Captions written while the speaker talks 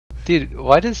Dude,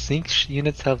 why does sync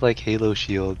units have like Halo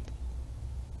shield?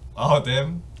 Oh,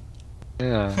 them.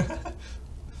 Yeah.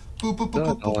 Boop, boop, boop,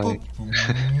 So boop, boop,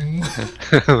 annoying.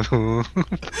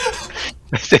 boop.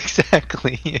 That's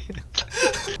exactly it.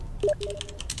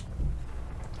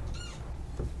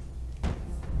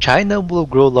 China will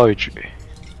grow larger.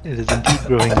 It is indeed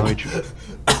growing larger.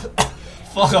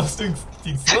 Fuck, I was doing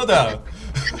slow down.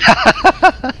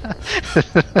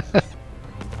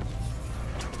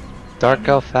 Dark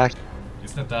Elf fact.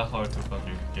 It's not that hard to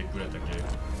fucking get good at the game.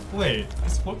 Wait,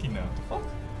 it's working now. The fuck?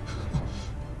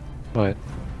 What?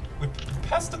 We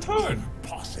passed the turn.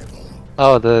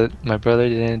 Oh, my brother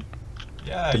didn't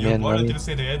Yeah, you demand wanted money. to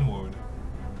say the N word.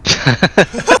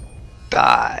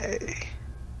 Die.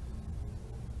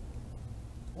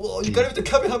 Whoa, you got me the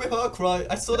kamehameha cry.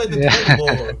 I saw that in the Yeah.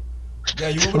 trailer. Yeah,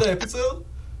 you remember that episode?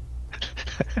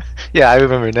 Yeah, I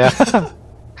remember now.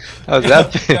 That was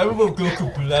epic. I remember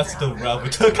Goku blasted around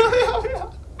with the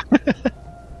kamehameha.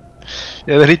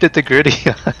 Yeah, then he did the gritty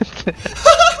on.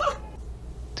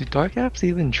 Do Dark Apps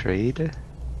even trade?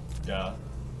 Yeah,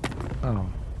 Oh.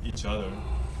 each other.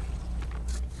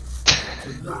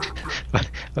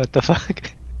 What the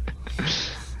fuck?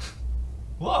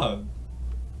 What?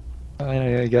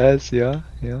 I guess, yeah,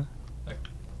 yeah. Like,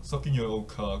 sucking your own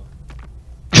cock.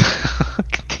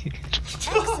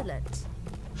 Excellent.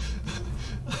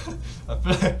 I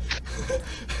feel like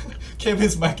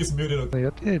Kevin's mic is muted. They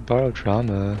updated Borrowed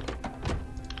Drama.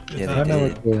 Yes, Yeah, I they don't know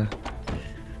did. what the...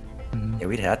 Yeah,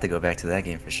 we'd have to go back to that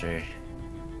game for sure. Yeah,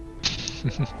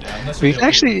 I'm not sure We've they're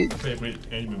actually... favorite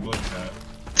anime mode that.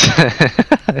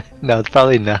 No, it's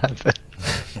probably not, but...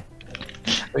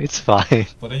 It's fine.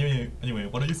 But anyway,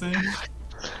 what are you saying?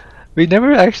 We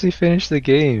never actually finished the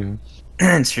game.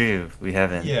 True, we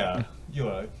haven't. Yeah, you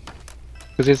are.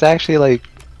 Because there's actually like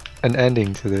an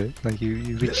ending to it. Like you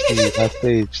reach the last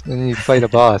stage, and then you fight a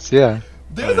boss, yeah.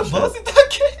 There's a shit. boss in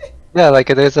that game? Yeah, like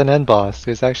there's an end boss.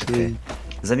 There's actually...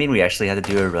 Does that mean we actually had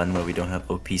to do a run where we don't have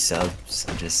OP subs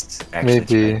and just actually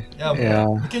Maybe. try? Yeah, Yeah.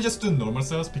 we can just do normal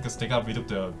cells because they got rid of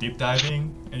the deep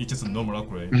diving and it's just a normal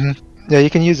upgrade. Yeah,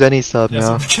 you can use any sub Yeah,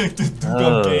 now. so we can do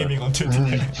Dugong Oh. gaming until the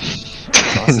end.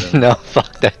 Awesome. No,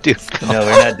 fuck that dude. No,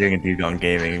 we're not doing a Dugong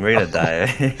gaming. We're gonna die.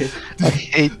 I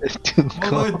hate this dude.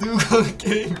 What do I do Dugong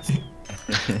gaming?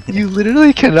 You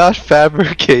literally cannot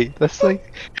fabricate. That's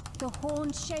like... The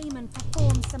horned shaman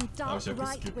performs some dark wish I could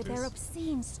rite skip with their this.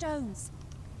 obscene stones.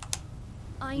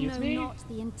 I Excuse know me? not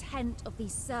the intent of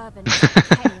these servants of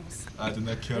chaos, I do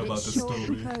not care but about it the surely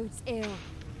story. bodes ill.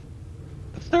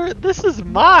 Sir, this is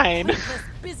mine! Pointless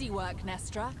busy work,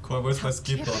 Nestra. Coin, where's my How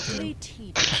skip typically button?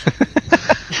 tedious.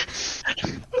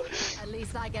 At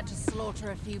least I get to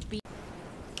slaughter a few beasts.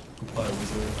 Goodbye,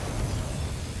 wizard.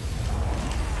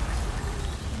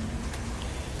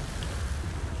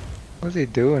 What's he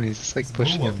doing? He's just like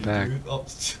pushing him Moonwalking, back. dude.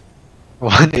 Oh,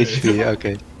 1 HP,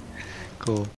 okay. Cool.